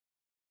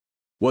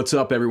What's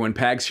up, everyone?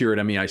 Pags here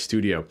at MEI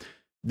Studio.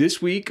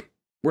 This week,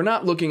 we're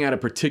not looking at a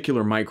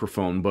particular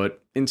microphone,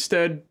 but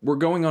instead, we're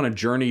going on a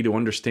journey to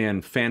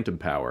understand phantom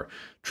power,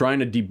 trying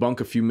to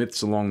debunk a few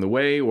myths along the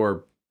way,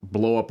 or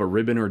blow up a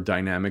ribbon or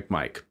dynamic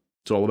mic.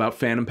 It's all about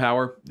phantom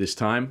power, this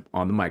time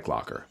on the Mic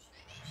Locker.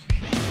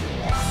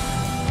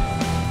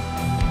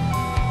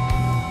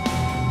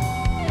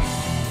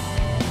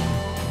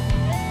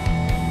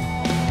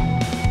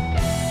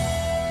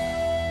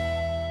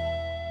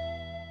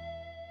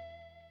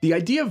 The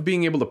idea of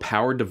being able to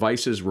power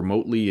devices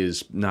remotely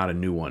is not a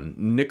new one.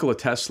 Nikola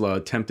Tesla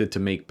attempted to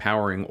make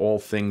powering all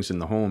things in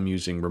the home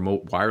using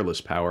remote wireless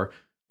power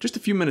just a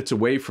few minutes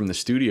away from the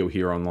studio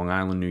here on Long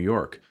Island, New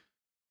York.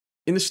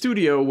 In the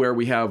studio, where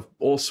we have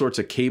all sorts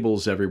of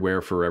cables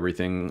everywhere for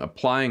everything,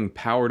 applying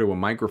power to a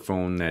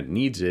microphone that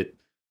needs it,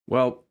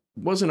 well,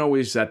 wasn't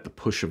always at the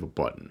push of a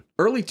button.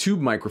 Early tube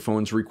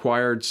microphones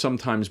required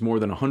sometimes more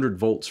than 100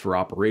 volts for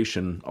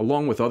operation,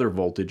 along with other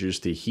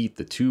voltages to heat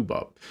the tube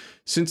up.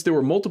 Since there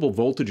were multiple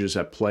voltages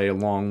at play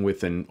along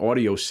with an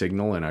audio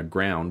signal and a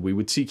ground, we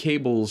would see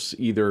cables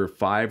either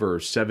 5 or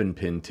 7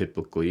 pin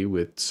typically,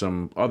 with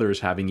some others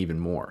having even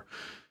more.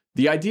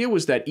 The idea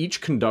was that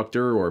each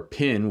conductor or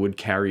pin would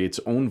carry its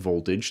own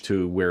voltage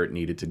to where it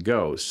needed to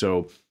go.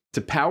 So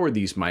to power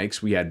these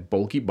mics, we had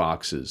bulky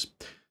boxes.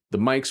 The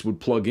mics would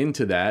plug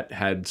into that,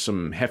 had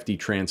some hefty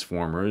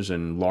transformers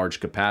and large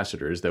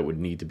capacitors that would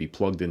need to be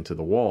plugged into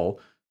the wall,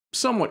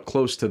 somewhat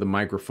close to the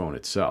microphone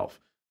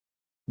itself.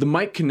 The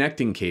mic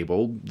connecting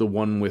cable, the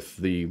one with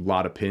the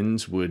lot of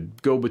pins,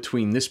 would go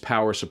between this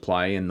power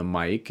supply and the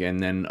mic, and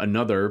then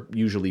another,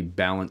 usually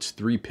balanced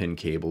 3-pin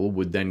cable,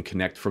 would then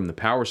connect from the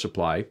power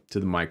supply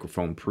to the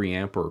microphone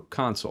preamp or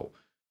console.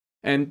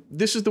 And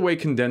this is the way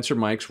condenser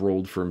mics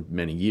rolled for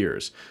many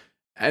years.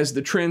 As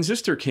the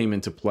transistor came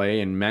into play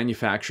and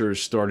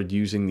manufacturers started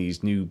using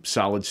these new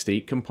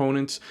solid-state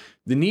components,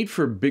 the need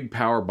for a big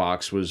power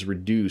box was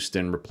reduced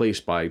and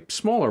replaced by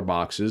smaller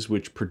boxes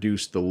which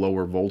produced the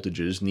lower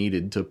voltages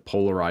needed to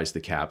polarize the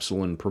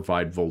capsule and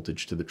provide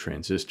voltage to the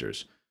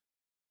transistors.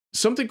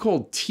 Something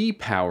called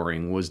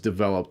T-powering was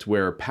developed,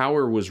 where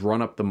power was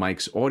run up the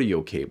mic's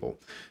audio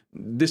cable.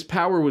 This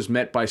power was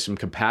met by some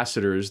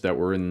capacitors that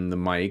were in the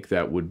mic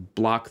that would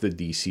block the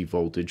DC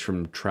voltage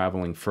from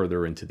traveling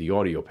further into the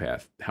audio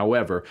path.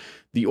 However,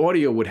 the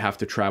audio would have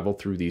to travel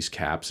through these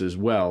caps as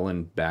well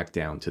and back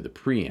down to the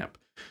preamp.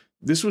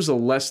 This was a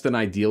less than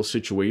ideal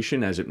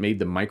situation, as it made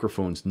the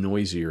microphones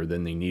noisier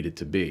than they needed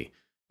to be.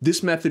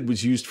 This method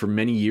was used for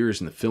many years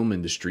in the film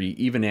industry,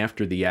 even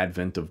after the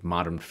advent of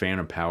modern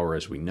phantom power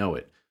as we know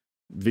it.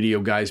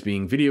 Video guys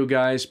being video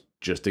guys,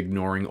 just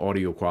ignoring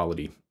audio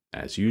quality,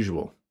 as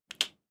usual.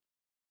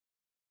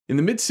 In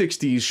the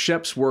mid-60s,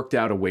 Schoeps worked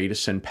out a way to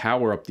send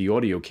power up the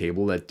audio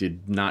cable that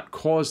did not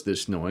cause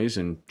this noise,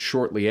 and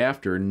shortly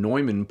after,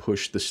 Neumann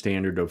pushed the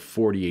standard of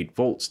 48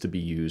 volts to be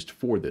used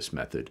for this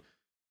method.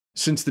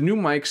 Since the new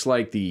mics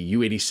like the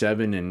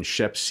U87 and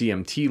Schoeps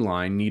CMT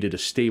line needed a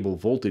stable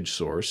voltage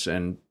source,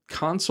 and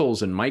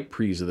consoles and mic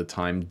pre's of the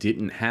time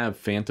didn't have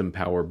phantom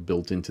power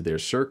built into their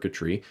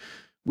circuitry,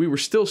 we were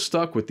still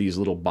stuck with these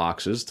little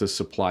boxes to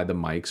supply the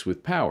mics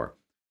with power.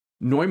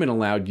 Neumann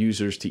allowed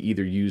users to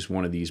either use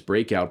one of these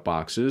breakout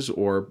boxes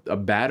or a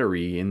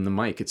battery in the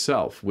mic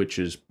itself, which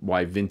is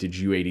why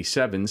vintage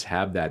U87s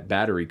have that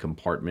battery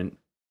compartment.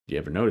 Do you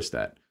ever notice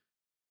that?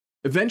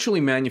 Eventually,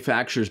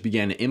 manufacturers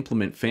began to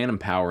implement phantom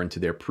power into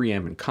their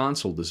preamp and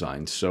console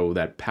designs so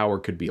that power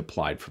could be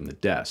applied from the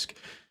desk.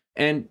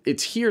 And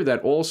it's here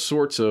that all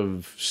sorts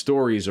of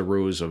stories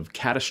arose of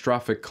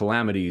catastrophic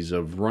calamities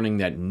of running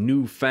that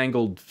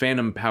newfangled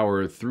phantom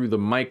power through the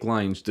mic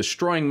lines,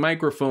 destroying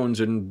microphones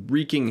and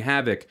wreaking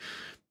havoc.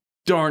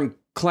 Darn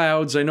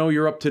clouds, I know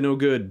you're up to no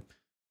good.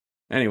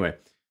 Anyway,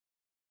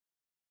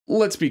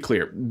 let's be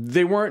clear.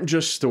 They weren't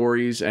just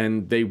stories,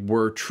 and they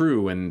were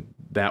true, and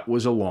that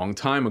was a long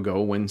time ago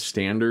when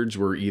standards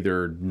were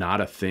either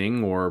not a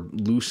thing or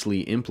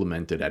loosely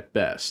implemented at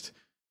best.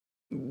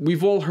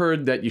 We've all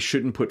heard that you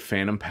shouldn't put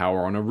phantom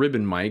power on a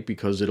ribbon mic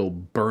because it'll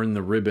burn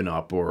the ribbon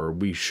up, or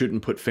we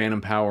shouldn't put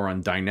phantom power on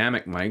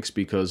dynamic mics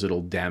because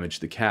it'll damage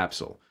the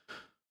capsule.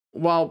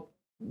 While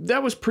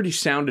that was pretty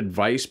sound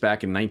advice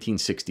back in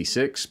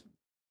 1966,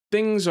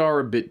 things are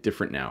a bit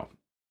different now.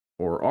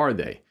 Or are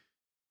they?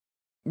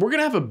 We're going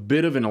to have a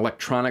bit of an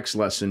electronics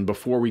lesson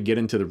before we get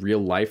into the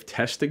real-life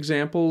test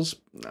examples.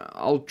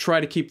 I'll try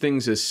to keep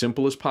things as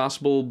simple as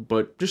possible,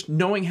 but just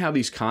knowing how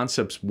these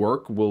concepts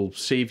work will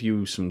save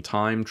you some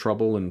time,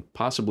 trouble, and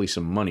possibly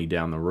some money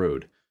down the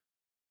road.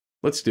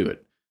 Let's do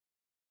it.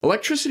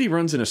 Electricity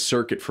runs in a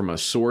circuit from a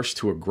source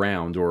to a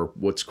ground, or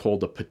what's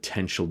called a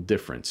potential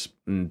difference.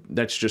 And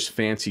that's just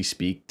fancy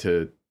speak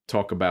to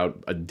talk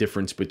about a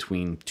difference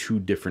between two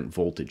different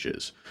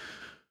voltages.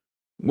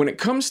 When it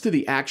comes to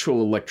the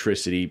actual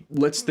electricity,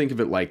 let's think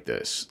of it like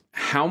this.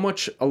 How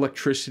much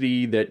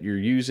electricity that you're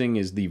using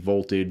is the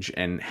voltage,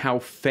 and how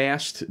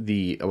fast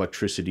the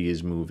electricity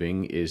is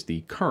moving is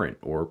the current,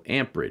 or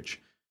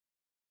amperage.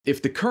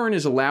 If the current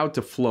is allowed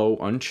to flow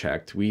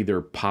unchecked, we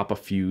either pop a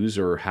fuse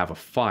or have a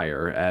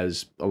fire,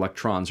 as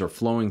electrons are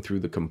flowing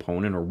through the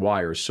component or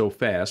wires so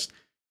fast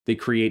they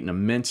create an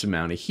immense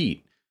amount of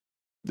heat.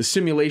 The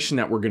simulation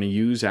that we're going to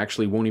use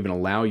actually won't even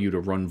allow you to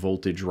run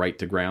voltage right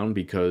to ground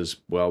because,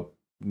 well,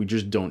 we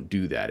just don't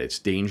do that. It's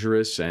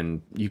dangerous,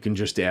 and you can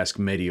just ask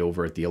Mehdi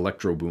over at the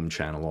Electro Boom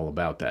channel all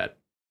about that.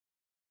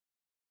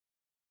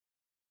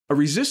 A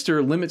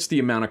resistor limits the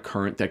amount of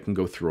current that can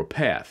go through a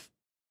path.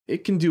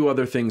 It can do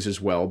other things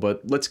as well,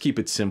 but let's keep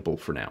it simple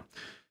for now.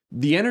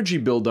 The energy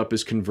buildup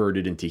is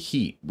converted into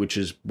heat, which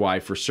is why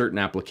for certain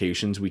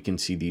applications we can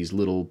see these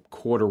little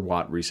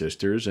quarter-watt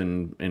resistors,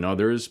 and in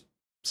others,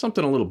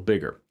 something a little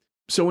bigger.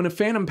 So in a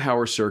phantom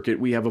power circuit,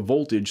 we have a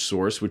voltage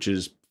source, which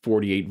is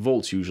 48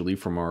 volts usually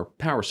from our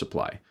power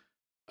supply.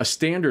 A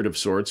standard of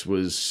sorts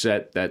was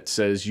set that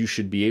says you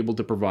should be able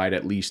to provide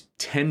at least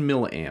 10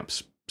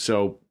 milliamps.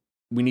 So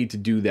we need to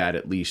do that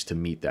at least to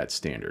meet that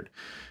standard.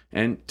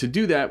 And to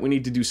do that, we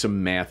need to do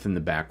some math in the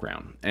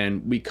background.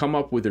 And we come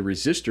up with a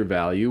resistor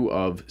value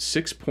of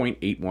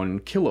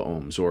 6.81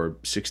 kiloohms, or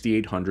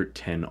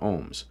 6,810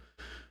 ohms.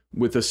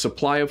 With a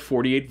supply of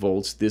 48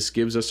 volts, this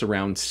gives us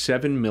around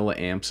 7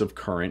 milliamps of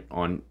current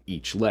on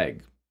each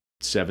leg.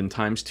 7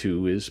 times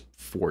 2 is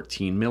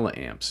 14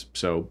 milliamps.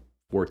 So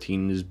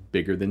 14 is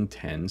bigger than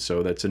 10,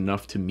 so that's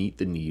enough to meet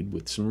the need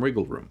with some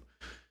wiggle room.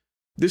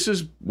 This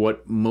is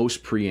what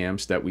most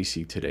preamps that we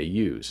see today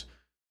use.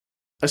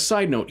 A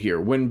side note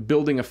here, when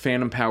building a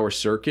phantom power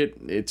circuit,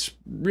 it's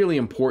really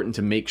important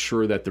to make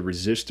sure that the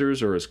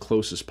resistors are as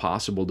close as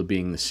possible to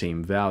being the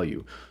same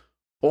value.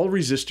 All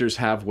resistors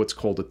have what's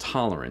called a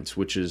tolerance,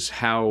 which is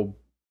how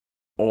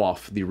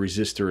off the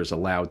resistor is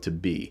allowed to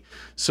be.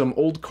 Some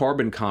old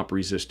carbon comp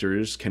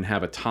resistors can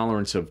have a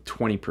tolerance of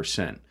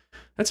 20%.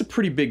 That's a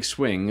pretty big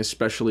swing,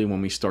 especially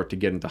when we start to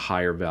get into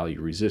higher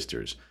value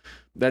resistors.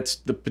 That's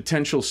the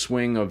potential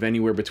swing of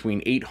anywhere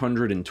between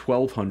 800 and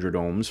 1200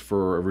 ohms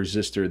for a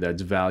resistor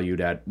that's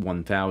valued at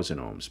 1000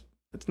 ohms.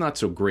 That's not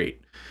so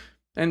great.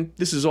 And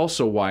this is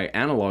also why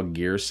analog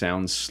gear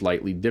sounds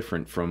slightly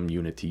different from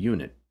unit to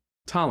unit.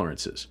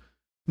 Tolerances.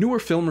 Newer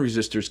film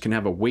resistors can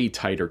have a way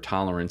tighter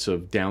tolerance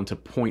of down to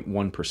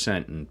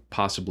 0.1% and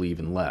possibly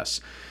even less.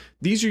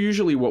 These are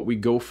usually what we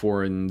go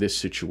for in this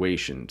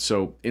situation.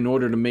 So in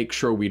order to make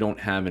sure we don't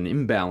have an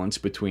imbalance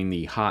between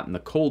the hot and the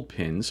cold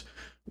pins,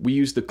 we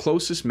use the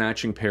closest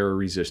matching pair of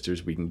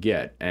resistors we can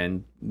get,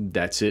 and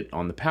that's it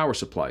on the power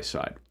supply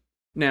side.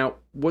 Now,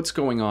 what's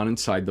going on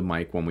inside the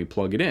mic when we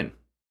plug it in?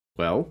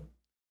 Well,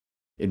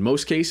 in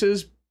most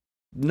cases,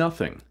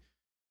 nothing.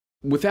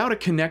 Without a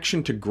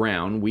connection to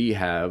ground, we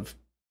have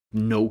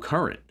no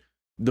current.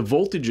 The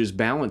voltage is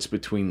balanced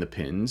between the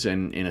pins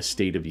and in a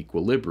state of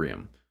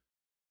equilibrium.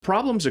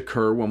 Problems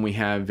occur when we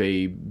have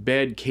a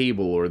bad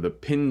cable or the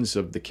pins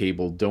of the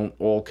cable don't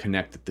all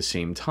connect at the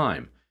same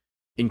time.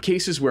 In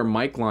cases where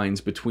mic lines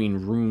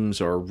between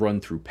rooms are run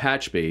through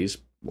patch bays,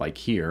 like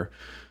here,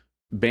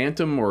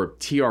 Bantam or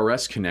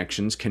TRS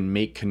connections can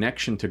make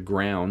connection to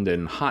ground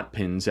and hot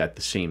pins at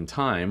the same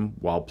time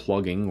while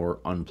plugging or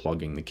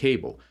unplugging the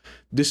cable.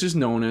 This is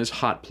known as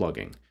hot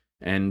plugging,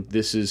 and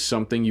this is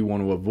something you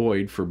want to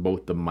avoid for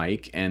both the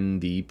mic and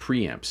the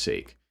preamp's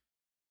sake.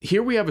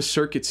 Here we have a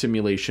circuit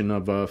simulation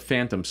of a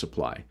phantom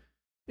supply.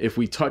 If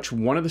we touch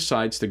one of the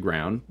sides to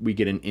ground, we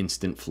get an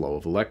instant flow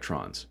of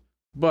electrons.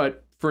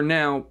 But for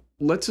now,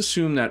 let's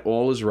assume that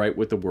all is right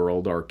with the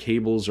world, our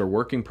cables are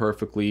working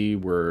perfectly,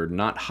 we're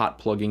not hot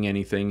plugging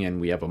anything,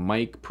 and we have a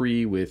mic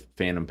pre with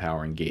phantom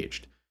power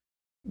engaged.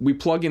 We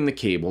plug in the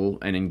cable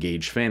and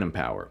engage phantom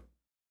power,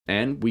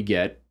 and we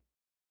get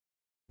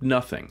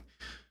nothing.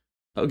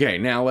 Okay,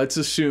 now let's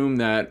assume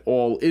that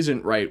all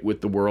isn't right with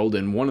the world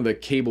and one of the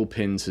cable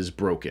pins is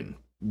broken.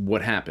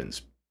 What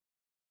happens?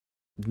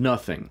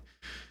 Nothing.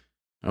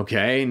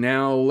 Okay,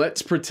 now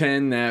let's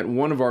pretend that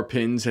one of our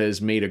pins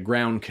has made a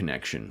ground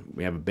connection.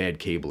 We have a bad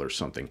cable or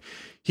something.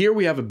 Here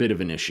we have a bit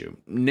of an issue.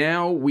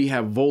 Now we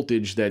have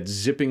voltage that's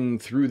zipping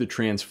through the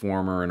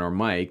transformer in our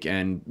mic,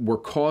 and we're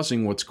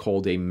causing what's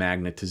called a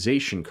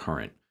magnetization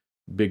current.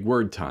 Big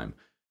word time.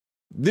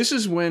 This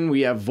is when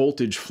we have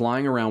voltage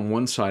flying around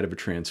one side of a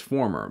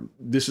transformer.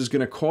 This is going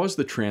to cause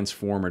the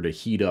transformer to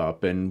heat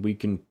up, and we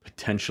can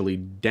potentially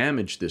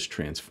damage this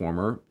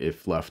transformer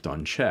if left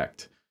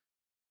unchecked.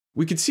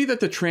 We can see that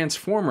the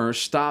transformer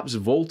stops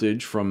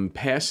voltage from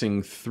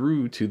passing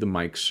through to the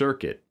mic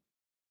circuit.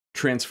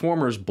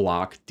 Transformers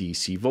block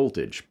DC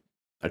voltage.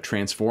 A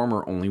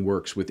transformer only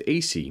works with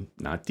AC,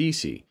 not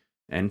DC,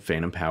 and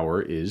phantom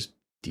power is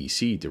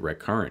DC, direct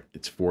current.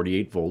 It's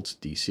 48 volts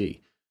DC.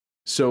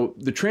 So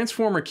the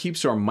transformer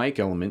keeps our mic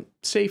element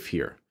safe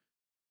here.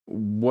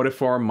 What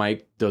if our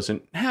mic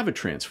doesn't have a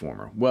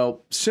transformer?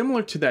 Well,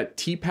 similar to that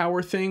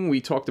T-power thing we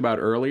talked about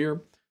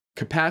earlier,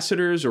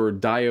 capacitors or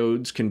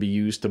diodes can be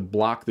used to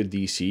block the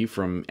DC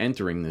from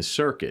entering this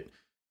circuit.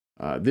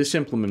 This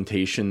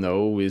implementation,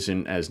 though,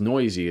 isn't as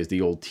noisy as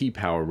the old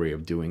T-power way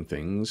of doing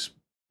things.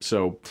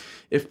 So,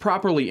 if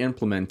properly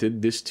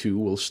implemented, this too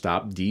will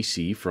stop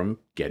DC from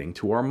getting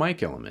to our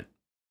mic element.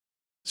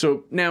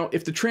 So now,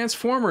 if the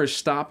transformer is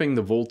stopping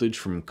the voltage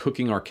from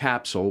cooking our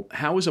capsule,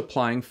 how is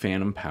applying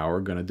phantom power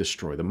going to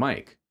destroy the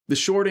mic? The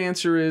short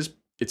answer is,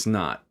 it's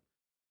not.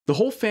 The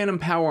whole phantom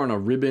power on a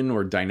ribbon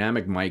or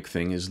dynamic mic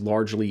thing is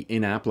largely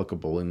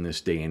inapplicable in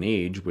this day and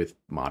age with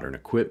modern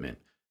equipment.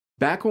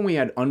 Back when we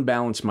had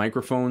unbalanced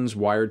microphones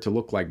wired to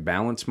look like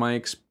balanced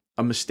mics,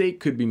 a mistake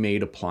could be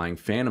made applying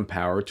phantom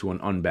power to an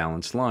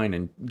unbalanced line,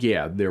 and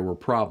yeah, there were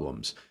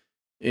problems.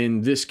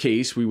 In this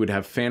case, we would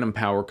have phantom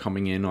power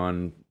coming in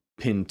on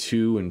pin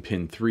 2 and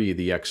pin 3 of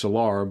the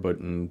XLR, but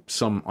in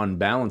some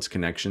unbalanced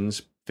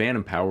connections,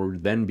 phantom power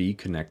would then be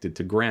connected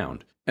to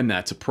ground. And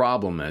that's a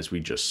problem, as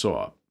we just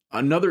saw.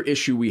 Another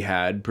issue we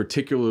had,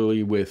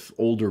 particularly with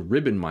older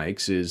ribbon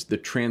mics, is the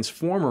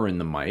transformer in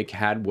the mic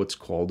had what's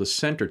called a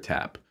center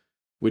tap,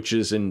 which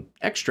is an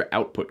extra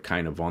output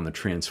kind of on the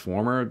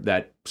transformer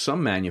that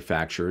some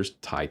manufacturers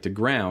tie to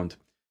ground.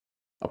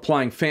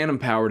 Applying phantom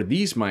power to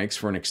these mics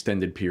for an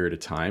extended period of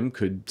time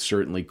could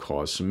certainly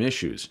cause some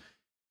issues.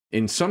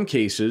 In some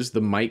cases,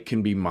 the mic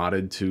can be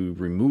modded to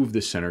remove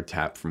the center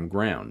tap from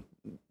ground.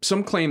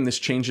 Some claim this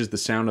changes the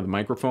sound of the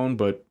microphone,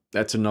 but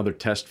that's another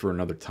test for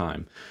another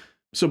time.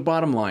 So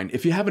bottom line,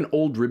 if you have an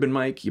old ribbon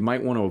mic, you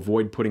might want to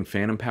avoid putting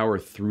phantom power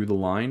through the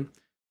line.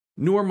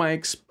 Newer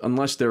mics,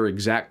 unless they're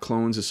exact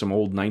clones of some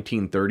old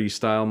 1930s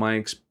style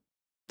mics,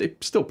 they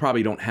still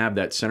probably don't have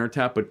that center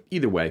tap, but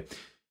either way,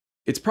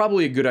 it's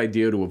probably a good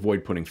idea to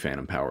avoid putting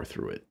phantom power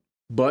through it.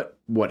 But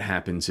what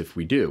happens if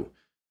we do?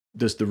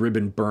 Does the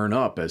ribbon burn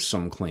up, as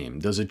some claim?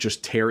 Does it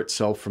just tear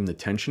itself from the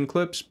tension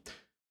clips?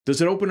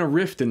 Does it open a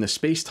rift in the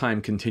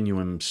space-time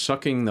continuum,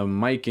 sucking the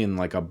mic in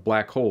like a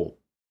black hole?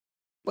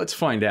 Let's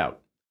find out.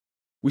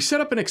 We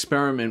set up an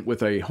experiment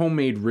with a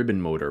homemade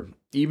ribbon motor.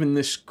 Even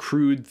this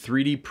crude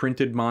 3D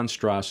printed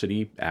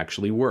monstrosity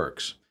actually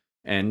works,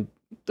 and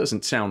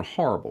doesn't sound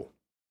horrible.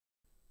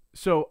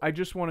 So I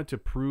just wanted to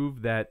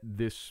prove that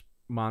this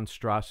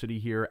monstrosity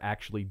here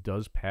actually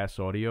does pass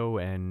audio,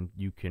 and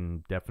you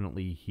can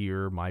definitely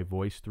hear my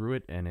voice through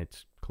it, and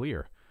it's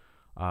clear.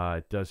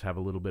 It does have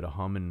a little bit of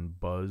hum and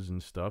buzz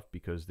and stuff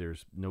because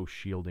there's no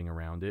shielding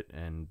around it,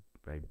 and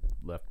I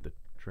left the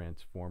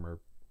transformer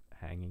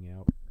hanging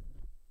out.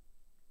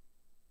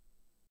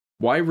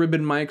 Why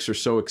ribbon mics are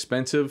so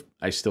expensive,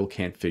 I still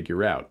can't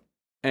figure out.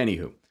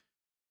 Anywho,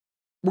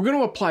 we're going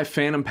to apply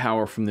phantom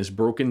power from this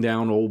broken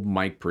down old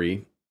mic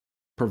pre,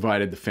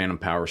 provided the phantom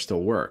power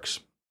still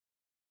works.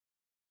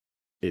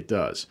 It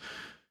does.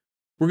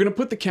 We're going to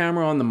put the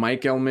camera on the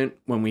mic element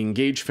when we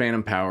engage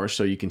phantom power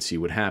so you can see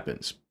what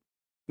happens.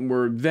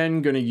 We're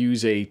then going to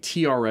use a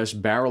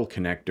TRS barrel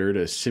connector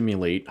to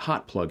simulate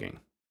hot plugging.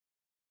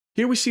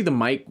 Here we see the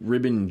mic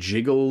ribbon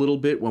jiggle a little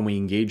bit when we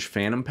engage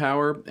phantom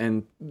power,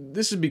 and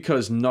this is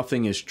because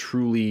nothing is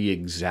truly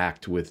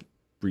exact with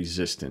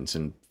resistance,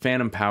 and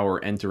phantom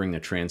power entering the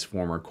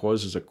transformer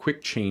causes a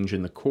quick change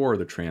in the core of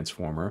the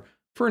transformer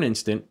for an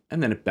instant,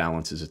 and then it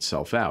balances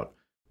itself out.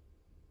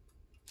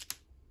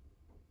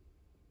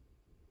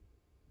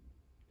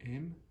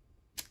 In,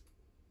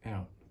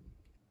 out.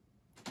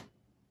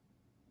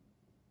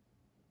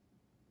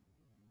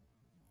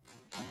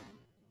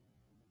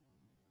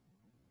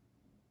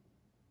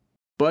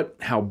 But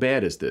how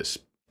bad is this?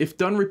 If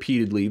done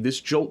repeatedly,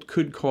 this jolt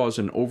could cause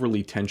an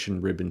overly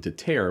tensioned ribbon to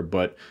tear,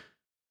 but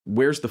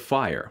where's the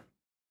fire?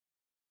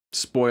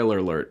 Spoiler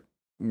alert,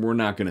 we're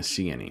not going to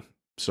see any.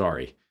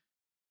 Sorry.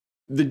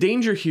 The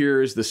danger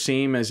here is the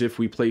same as if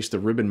we placed a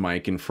ribbon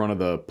mic in front of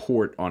the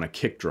port on a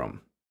kick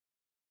drum.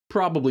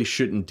 Probably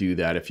shouldn't do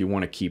that if you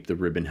want to keep the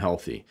ribbon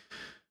healthy.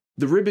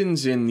 The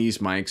ribbons in these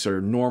mics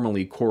are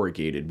normally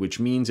corrugated, which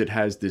means it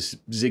has this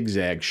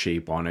zigzag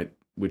shape on it,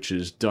 which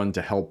is done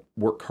to help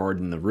work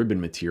harden the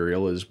ribbon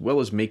material as well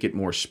as make it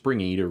more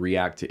springy to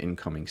react to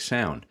incoming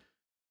sound.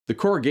 The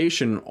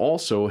corrugation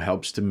also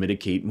helps to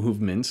mitigate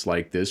movements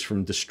like this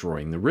from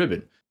destroying the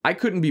ribbon. I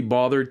couldn't be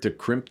bothered to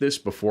crimp this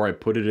before I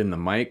put it in the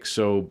mic,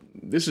 so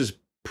this is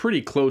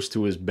pretty close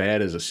to as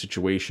bad as a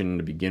situation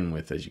to begin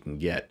with as you can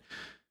get.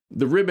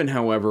 The ribbon,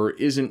 however,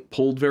 isn't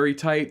pulled very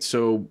tight,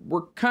 so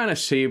we're kind of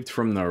saved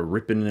from the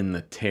ripping and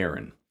the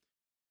tearing.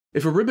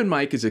 If a ribbon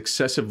mic is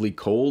excessively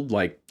cold,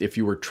 like if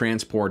you were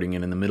transporting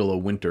it in the middle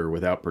of winter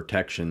without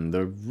protection,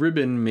 the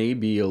ribbon may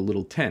be a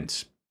little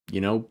tense. You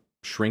know,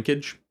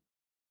 shrinkage?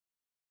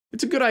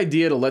 It's a good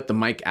idea to let the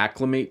mic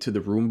acclimate to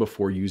the room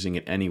before using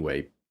it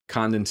anyway.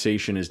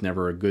 Condensation is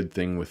never a good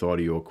thing with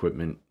audio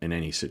equipment in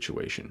any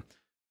situation.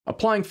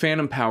 Applying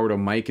phantom power to a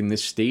mic in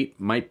this state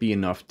might be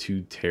enough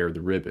to tear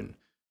the ribbon.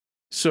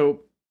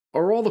 So,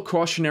 are all the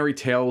cautionary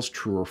tales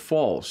true or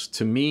false?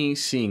 To me,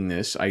 seeing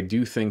this, I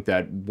do think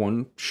that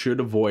one should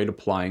avoid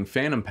applying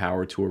phantom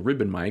power to a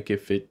ribbon mic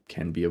if it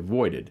can be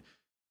avoided.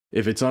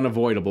 If it's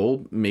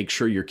unavoidable, make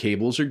sure your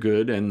cables are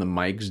good and the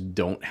mics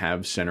don't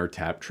have center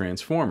tap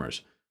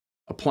transformers.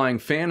 Applying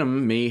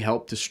phantom may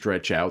help to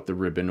stretch out the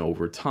ribbon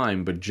over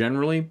time, but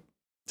generally,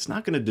 it's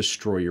not going to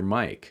destroy your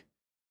mic.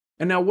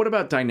 And now, what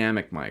about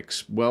dynamic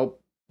mics? Well,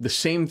 the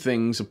same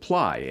things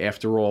apply.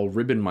 After all,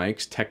 ribbon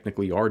mics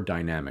technically are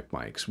dynamic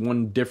mics.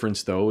 One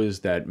difference, though, is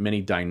that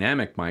many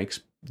dynamic mics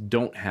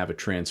don't have a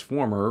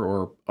transformer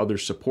or other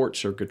support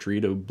circuitry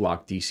to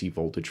block DC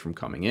voltage from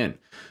coming in.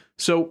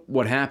 So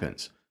what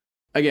happens?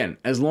 Again,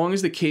 as long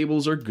as the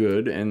cables are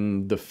good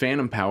and the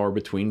phantom power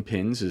between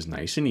pins is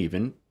nice and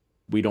even,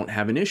 we don't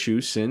have an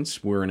issue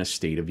since we're in a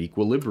state of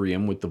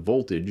equilibrium with the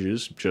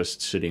voltages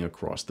just sitting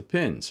across the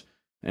pins,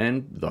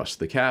 and thus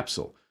the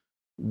capsule.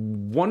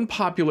 One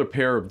popular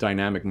pair of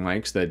dynamic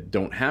mics that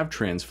don't have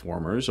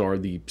transformers are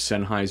the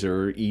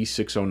Sennheiser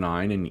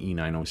E609 and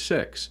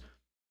E906.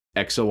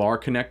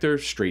 XLR connector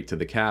straight to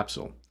the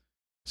capsule.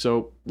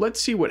 So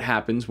let's see what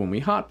happens when we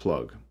hot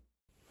plug.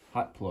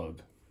 Hot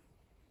plug.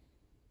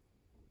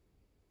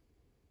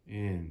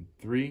 In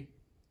 3,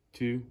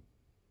 2,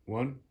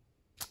 1.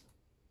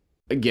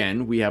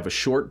 Again, we have a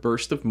short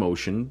burst of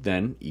motion,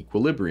 then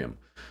equilibrium.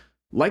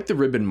 Like the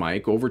ribbon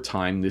mic, over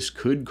time this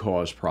could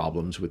cause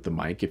problems with the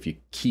mic if you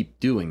keep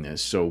doing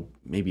this, so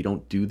maybe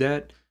don't do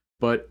that.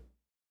 But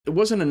it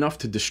wasn't enough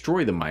to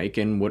destroy the mic,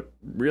 and what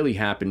really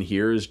happened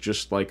here is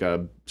just like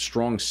a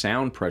strong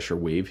sound pressure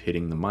wave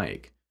hitting the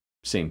mic.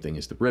 Same thing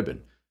as the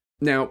ribbon.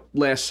 Now,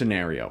 last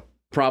scenario.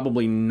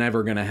 Probably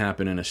never going to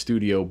happen in a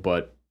studio,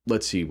 but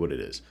let's see what it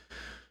is.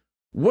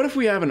 What if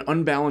we have an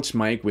unbalanced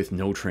mic with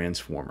no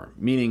transformer,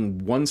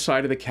 meaning one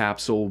side of the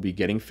capsule will be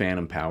getting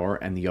phantom power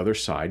and the other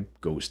side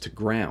goes to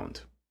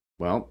ground?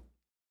 Well,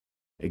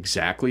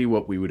 exactly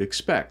what we would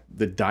expect.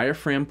 The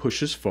diaphragm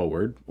pushes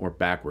forward or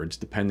backwards,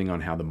 depending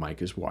on how the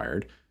mic is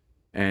wired,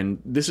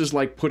 and this is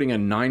like putting a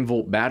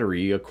 9-volt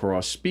battery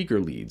across speaker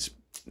leads.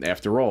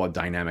 After all, a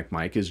dynamic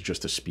mic is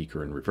just a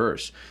speaker in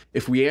reverse.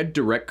 If we add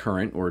direct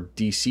current or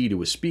DC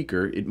to a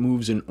speaker, it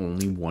moves in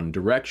only one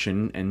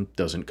direction and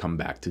doesn't come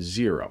back to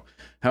zero.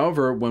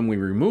 However, when we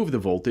remove the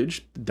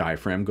voltage, the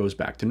diaphragm goes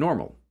back to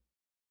normal.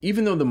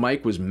 Even though the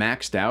mic was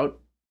maxed out,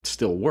 it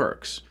still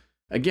works.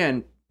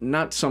 Again,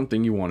 not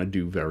something you want to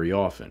do very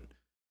often.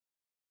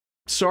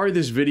 Sorry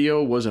this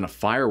video wasn't a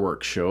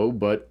fireworks show,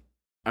 but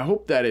I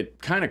hope that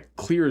it kind of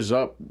clears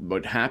up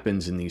what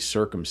happens in these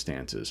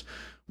circumstances.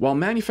 While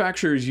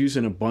manufacturers use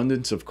an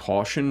abundance of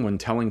caution when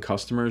telling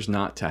customers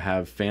not to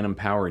have phantom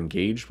power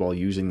engaged while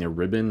using their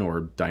ribbon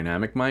or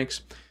dynamic mics,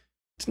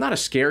 it's not a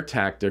scare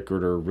tactic or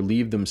to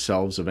relieve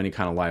themselves of any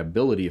kind of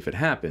liability if it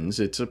happens.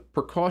 It's a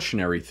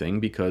precautionary thing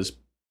because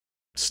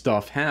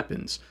stuff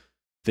happens.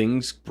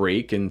 Things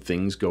break and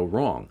things go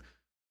wrong.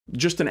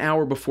 Just an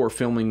hour before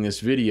filming this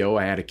video,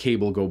 I had a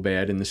cable go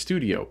bad in the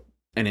studio.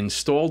 An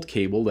installed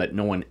cable that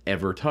no one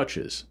ever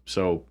touches.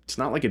 So it's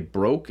not like it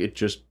broke, it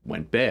just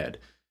went bad.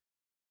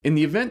 In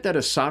the event that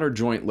a solder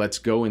joint lets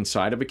go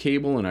inside of a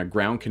cable and a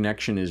ground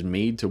connection is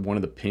made to one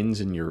of the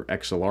pins in your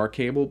XLR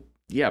cable,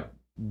 yeah,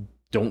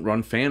 don't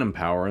run phantom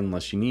power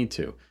unless you need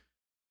to.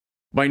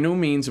 By no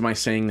means am I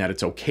saying that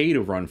it's okay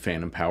to run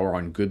phantom power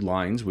on good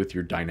lines with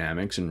your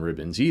dynamics and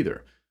ribbons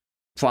either.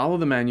 Follow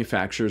the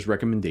manufacturer's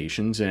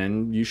recommendations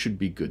and you should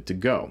be good to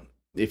go.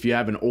 If you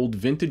have an old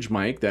vintage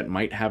mic that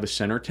might have a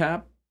center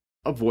tap,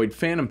 avoid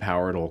phantom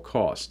power at all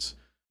costs.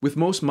 With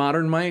most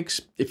modern mics,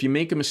 if you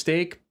make a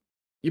mistake,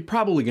 you're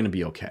probably going to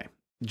be okay.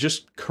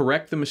 Just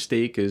correct the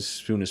mistake as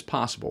soon as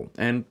possible.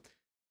 And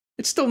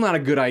it's still not a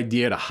good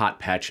idea to hot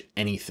patch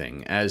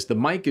anything, as the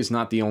mic is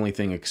not the only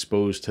thing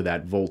exposed to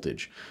that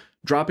voltage.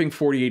 Dropping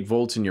 48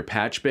 volts in your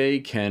patch bay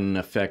can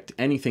affect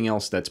anything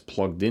else that's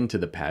plugged into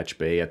the patch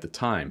bay at the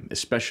time,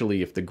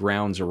 especially if the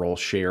grounds are all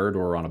shared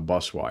or on a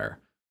bus wire.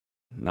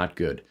 Not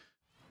good.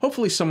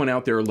 Hopefully someone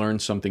out there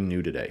learned something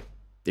new today.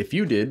 If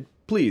you did,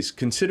 please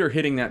consider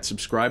hitting that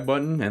subscribe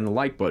button and the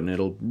like button.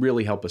 It'll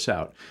really help us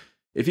out.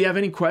 If you have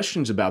any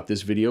questions about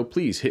this video,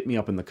 please hit me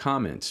up in the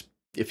comments.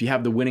 If you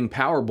have the winning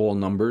Powerball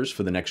numbers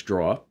for the next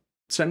draw,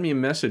 send me a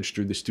message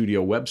through the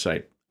studio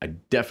website. I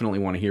definitely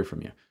want to hear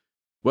from you.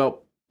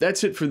 Well,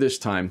 that's it for this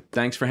time.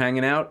 Thanks for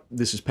hanging out.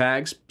 This is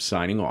Pags,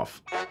 signing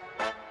off.